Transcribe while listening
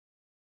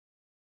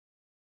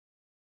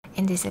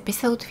In this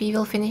episode we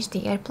will finish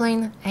the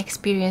airplane,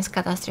 experience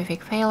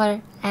catastrophic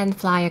failure, and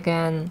fly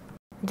again.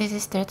 This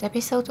is third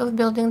episode of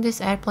building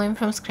this airplane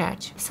from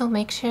scratch, so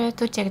make sure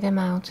to check them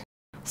out.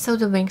 So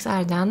the wings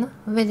are done,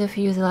 with the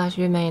fuselage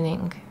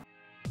remaining.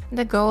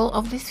 The goal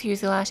of this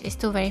fuselage is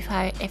to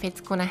verify if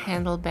it's gonna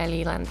handle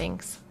belly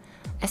landings.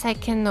 As I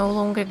can no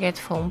longer get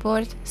foam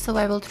board, so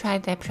I will try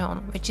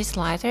DEPRON, which is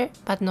lighter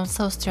but not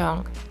so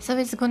strong. So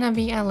it's gonna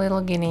be a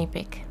little guinea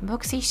pig.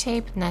 Boxy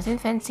shape, nothing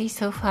fancy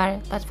so far,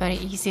 but very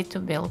easy to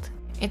build.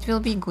 It will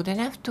be good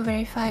enough to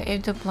verify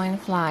if the plane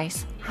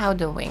flies, how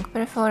the wing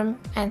perform,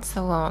 and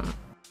so on.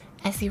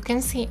 As you can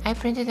see, I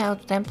printed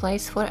out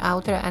templates for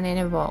outer and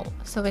inner wall,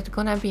 so it's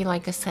gonna be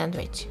like a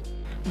sandwich.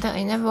 The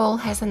inner wall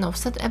has an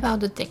offset about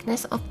the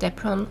thickness of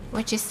DEPRON,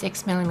 which is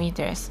 6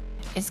 mm.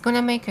 It's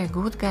gonna make a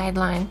good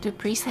guideline to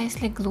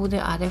precisely glue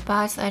the other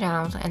parts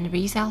around and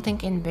resulting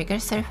in bigger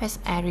surface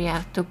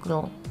area to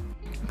glue.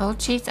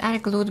 Both sheets are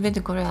glued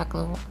with Gorilla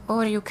Glue,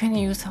 or you can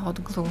use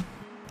hot glue.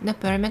 The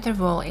perimeter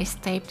wall is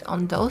taped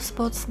on those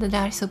spots that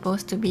are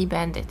supposed to be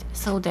bended,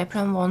 so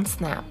DEPRON won't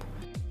snap.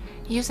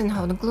 Using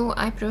hot glue,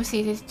 I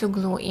proceeded to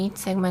glue each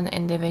segment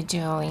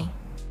individually.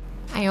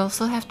 I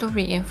also have to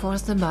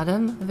reinforce the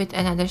bottom with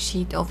another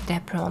sheet of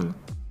DEPRON.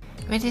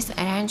 With this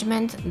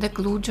arrangement, the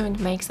glue joint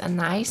makes a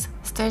nice,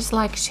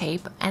 sturge-like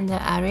shape and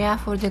the area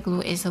for the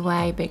glue is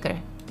way bigger.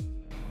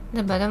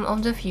 The bottom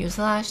of the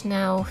fuselage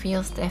now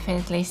feels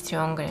definitely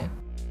stronger.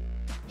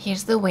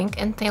 Here's the wing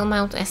and tail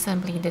mount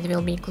assembly that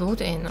will be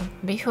glued in.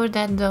 Before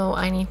that though,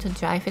 I need to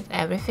dry fit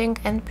everything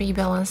and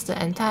pre-balance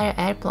the entire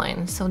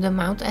airplane, so the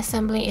mount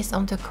assembly is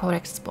on the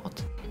correct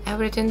spot.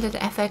 Everything that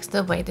affects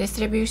the weight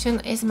distribution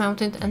is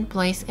mounted and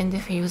placed in the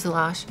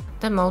fuselage.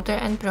 The motor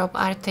and prop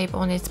are taped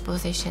on its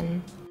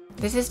position.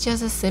 This is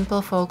just a simple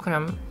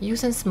fulcrum,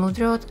 using smooth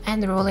rod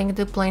and rolling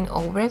the plane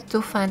over it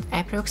to find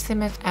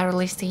approximate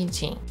early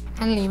CG,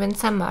 and leaving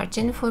some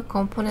margin for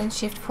component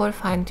shift for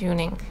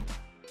fine-tuning.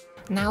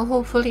 Now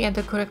hopefully at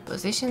the correct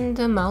position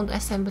the mount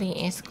assembly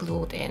is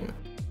glued in.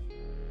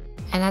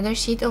 Another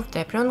sheet of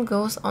DEPRON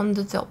goes on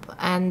the top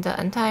and the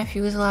entire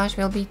fuselage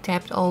will be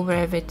tapped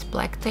over with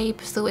black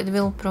tape, so it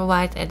will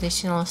provide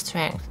additional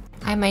strength.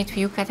 I made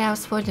few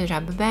cutouts for the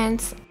rubber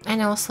bands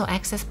and also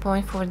access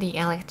point for the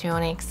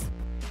electronics.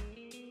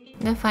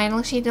 The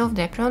final sheet of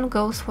DEPRON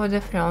goes for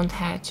the front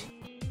hatch.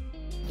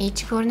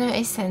 Each corner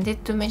is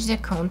sanded to match the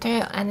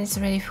contour and is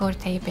ready for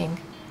taping.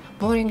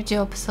 Boring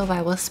job, so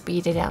I will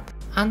speed it up.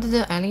 Under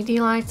the LED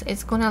lights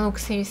it's gonna look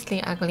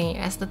seriously ugly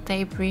as the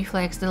tape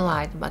reflects the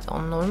light, but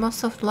on normal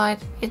soft light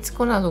it's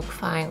gonna look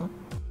fine.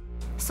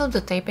 So the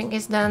taping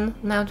is done,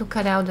 now to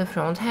cut out the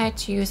front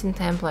hatch using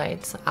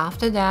templates.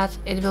 After that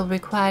it will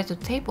require to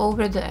tape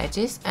over the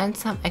edges and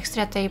some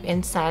extra tape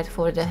inside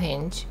for the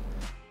hinge.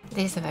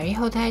 This very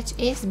hot hatch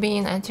is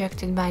being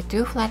attracted by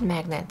two flat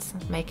magnets,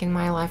 making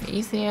my life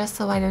easier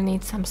so I don't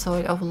need some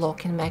sort of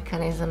locking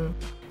mechanism.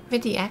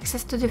 With the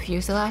access to the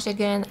fuselage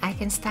again, I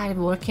can start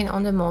working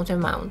on the motor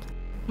mount.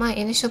 My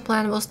initial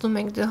plan was to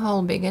make the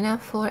hole big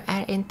enough for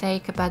air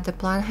intake, but the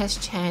plan has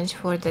changed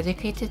for a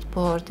dedicated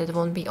port that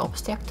won't be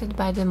obstructed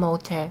by the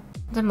motor.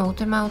 The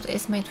motor mount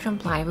is made from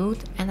plywood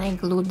and I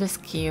glued the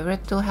skewer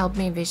to help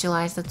me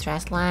visualize the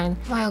truss line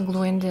while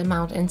gluing the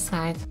mount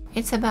inside.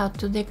 It's about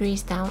 2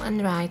 degrees down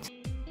and right.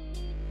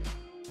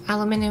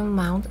 Aluminum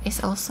mount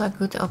is also a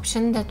good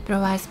option that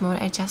provides more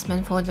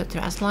adjustment for the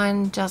truss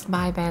line just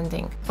by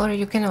bending, or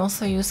you can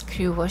also use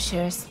screw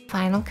washers.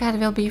 Final cut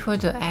will be for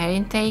the air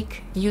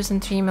intake, using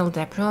 3mm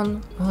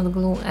DEPRON, hot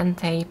glue and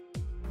tape.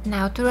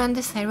 Now to run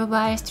the servo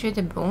wires through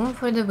the boom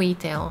for the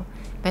V-tail.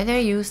 Better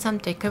use some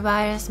thicker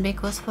wires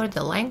because for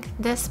the length,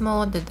 the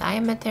smaller the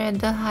diameter,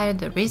 the higher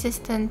the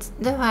resistance,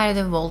 the higher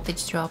the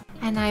voltage drop.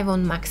 And I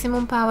want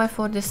maximum power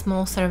for the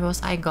small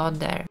servos I got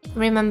there.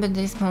 Remember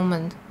this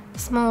moment.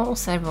 Small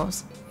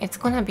servos. It's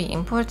gonna be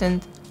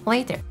important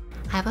later.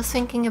 I was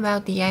thinking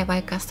about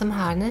DIY custom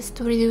harness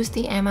to reduce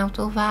the amount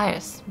of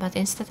wires, but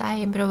instead I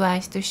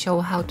improvised to show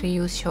how to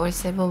use short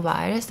servo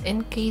wires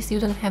in case you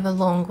don't have a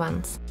long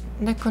ones.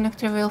 The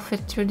connector will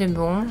fit through the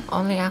boom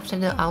only after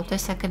the outer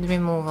socket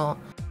removal.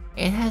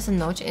 It has a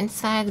notch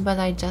inside, but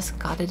I just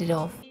cut it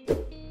off.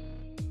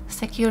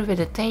 Secure with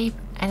the tape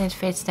and it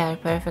fits there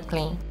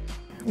perfectly.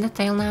 The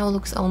tail now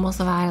looks almost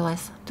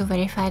wireless. To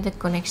verify the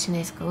connection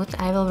is good,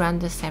 I will run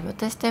the servo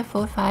tester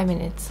for 5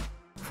 minutes.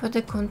 For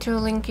the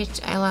control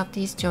linkage, I love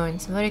these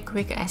joints, very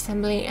quick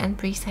assembly and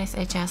precise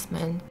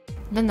adjustment.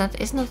 The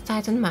nut is not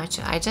tightened much,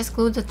 I just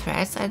glued the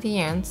threads at the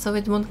end so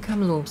it won't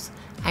come loose.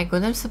 I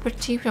got them super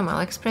cheap from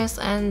AliExpress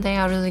and they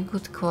are really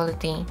good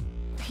quality.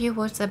 Few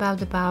words about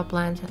the power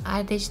plant.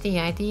 I ditched the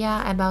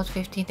idea about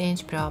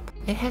 15-inch prop.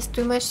 It has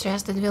too much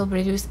thrust that will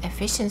reduce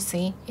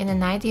efficiency in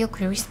an ideal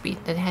cruise speed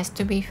that has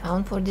to be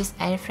found for this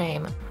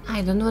airframe.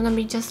 I don't wanna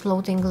be just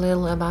floating a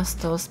little above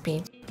stall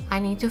speed. I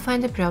need to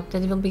find a prop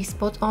that will be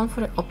spot on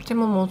for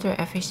optimal motor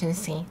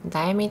efficiency,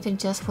 diameter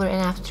just for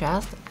enough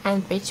thrust,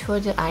 and pitch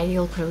for the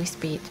ideal cruise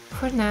speed.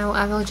 For now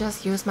I will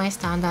just use my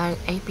standard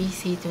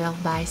APC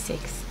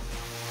 12x6.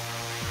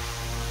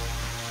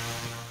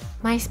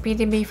 My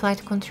SpeedyBee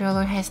flight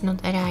controller has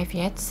not arrived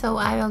yet, so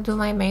I will do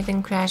my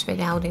Maiden Crash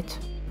without it.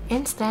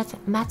 Instead,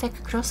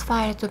 Matek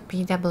Crossfire to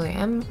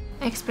PWM,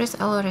 Express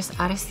LRS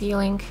RC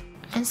link,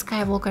 and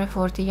Skywalker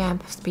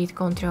 40A speed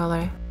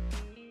controller.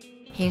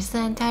 Here's the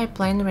entire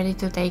plane ready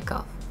to take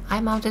off. I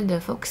mounted the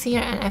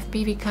Fuselage and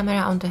FPV camera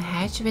on the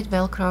hatch with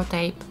velcro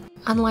tape.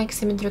 Unlike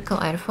symmetrical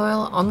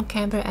airfoil,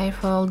 on-camber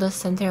airfoil the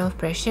center of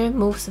pressure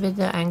moves with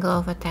the angle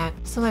of attack,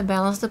 so I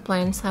balanced the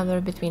plane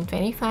somewhere between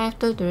 25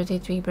 to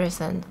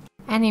 33%.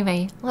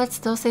 Anyway, let's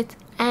toss it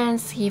and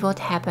see what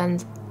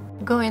happened.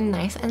 Going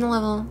nice and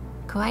level,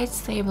 quite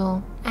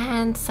stable,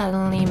 and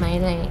suddenly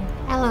mayday.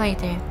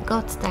 Elevator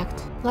got stuck.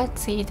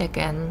 Let's see it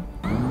again.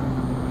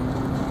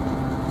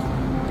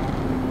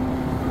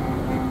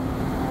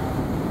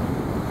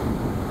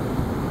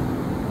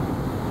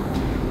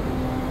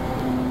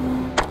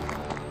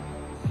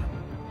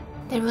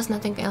 There was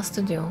nothing else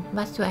to do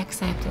but to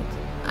accept it.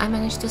 I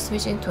managed to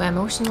switch into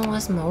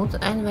emotionless mode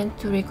and went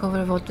to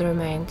recover what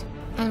remained.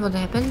 And what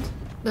happened?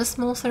 The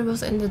small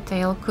servos in the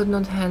tail could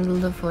not handle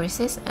the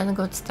forces and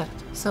got stuck,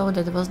 so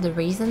that was the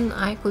reason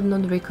I could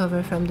not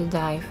recover from the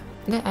dive.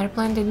 The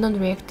airplane did not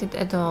react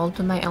at all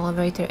to my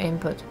elevator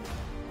input.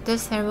 The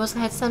servos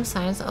had some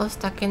signs of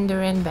stuck-in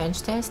during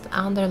bench test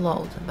under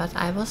load, but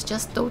I was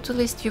just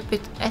totally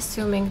stupid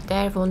assuming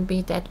there won't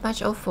be that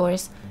much of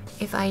force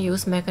if I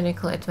use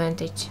mechanical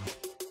advantage.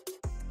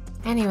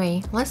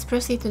 Anyway, let's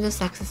proceed to the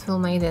successful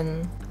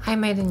Maiden. I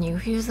made a new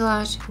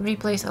fuselage,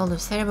 replaced all the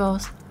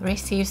servos,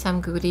 received some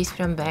goodies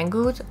from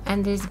Banggood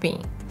and this bee,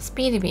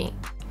 SpeedyBee,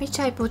 which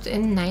I put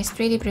in a nice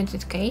 3D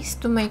printed case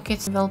to make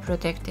it well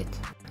protected.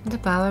 The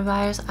power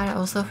wires are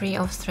also free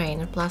of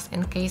strain, plus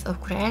in case of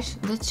crash,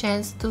 the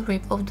chance to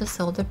rip off the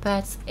solder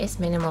pads is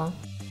minimal.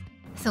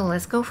 So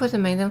let's go for the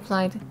Maiden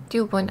Flight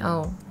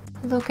 2.0.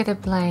 Look at the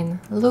plane,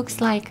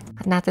 looks like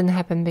nothing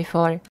happened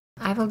before.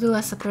 I will do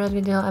a separate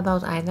video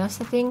about IDAV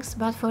settings,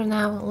 but for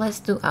now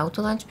let's do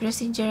auto launch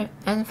procedure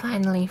and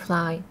finally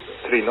fly.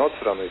 3 knots,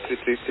 runway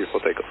 33 for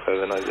takeoff. Have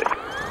a nice day.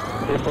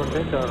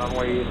 340,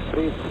 runway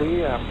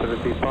 33 after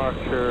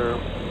departure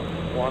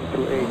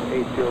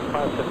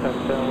 128805, descent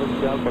 10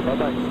 with Alpha, bye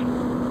bye.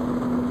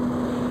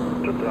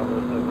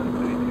 Travel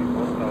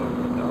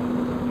 733 down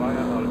via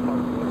Alpha.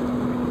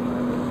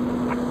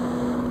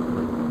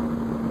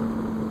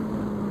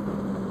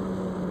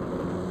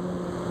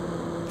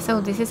 So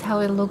this is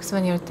how it looks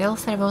when your tail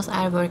servos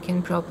are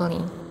working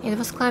properly. It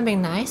was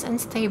climbing nice and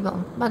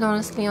stable, but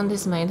honestly on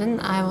this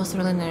Maiden I was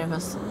really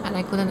nervous and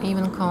I couldn't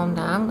even calm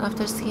down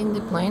after seeing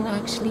the plane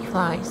actually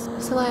flies,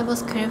 so I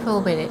was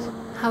careful with it.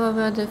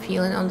 However, the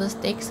feeling on the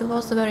sticks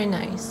was very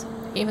nice.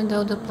 Even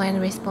though the plane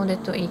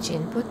responded to each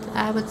input,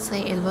 I would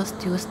say it was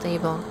too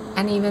stable.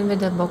 And even with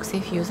the boxy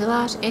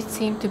fuselage, it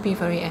seemed to be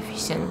very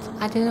efficient.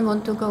 I didn't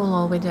want to go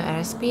low with the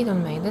airspeed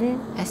on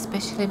Maiden,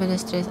 especially with the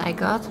stress I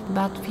got,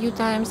 but few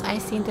times I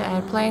seen the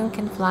airplane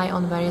can fly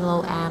on very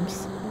low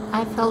amps.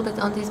 I felt that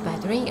on this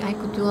battery I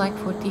could do like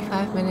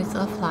 45 minutes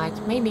of flight,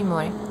 maybe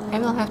more. I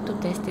will have to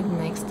test it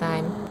next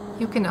time.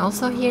 You can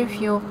also hear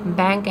few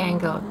bang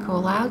angle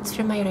callouts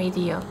from my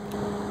radio.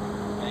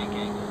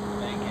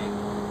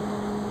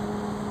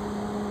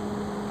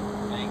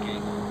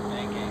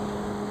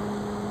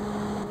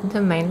 The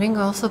main wing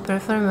also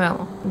performed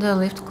well. The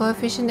lift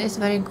coefficient is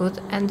very good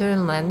and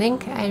during landing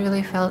I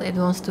really felt it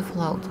wants to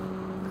float.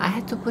 I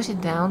had to push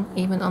it down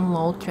even on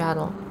low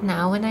throttle.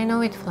 Now when I know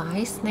it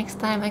flies, next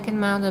time I can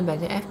mount a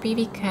better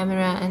FPV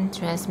camera and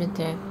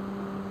transmitter.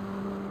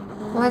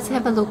 Let's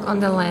have a look on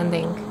the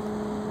landing.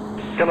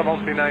 Kilo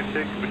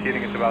 1396,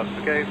 proceeding is about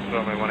to gate,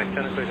 runway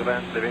 110 clear to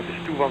land, the wind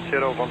is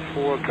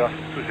 21014, gust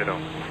 20.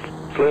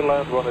 Clear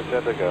land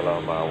 110, Kilo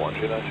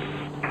 139.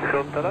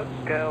 Delta,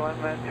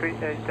 KLM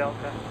 38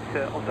 Delta,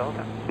 on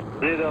Delta.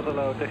 3 Delta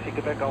low, taxi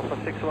Quebec Alpha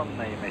 61,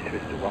 you may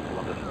switch to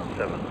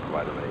 117,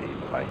 right away,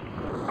 bye.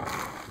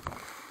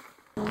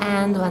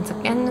 And once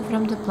again,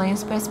 from the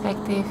plane's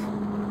perspective.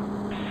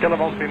 Kilo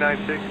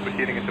 1396,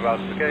 proceeding is about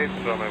to gate,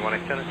 runway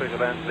 110 clear to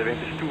land, the wind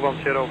is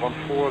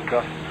 21014,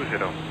 gust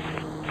 20.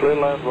 Clear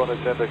land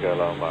 110,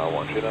 Kilo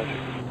 139.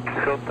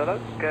 Delta,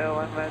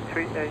 KLM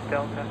 38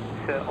 Delta,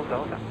 on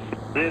Delta.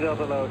 3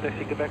 Delta low,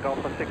 taxi Quebec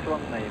Alpha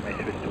 61, you may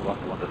switch to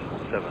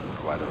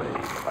 117, right away,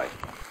 bye.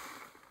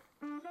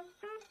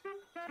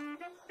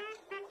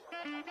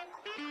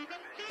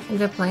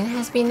 The plane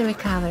has been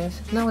recovered,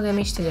 no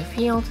damage to the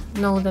field,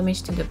 no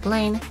damage to the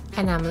plane,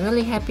 and I'm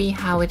really happy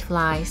how it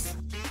flies.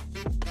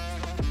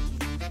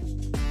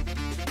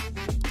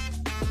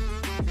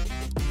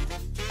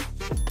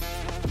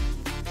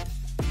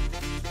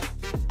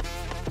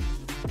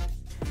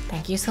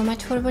 Thank you so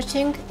much for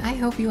watching, I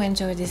hope you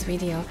enjoyed this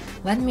video.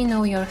 Let me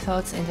know your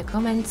thoughts in the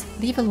comments,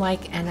 leave a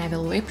like and I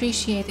will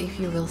appreciate if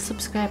you will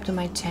subscribe to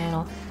my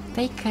channel.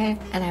 Take care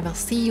and I will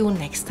see you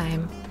next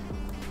time.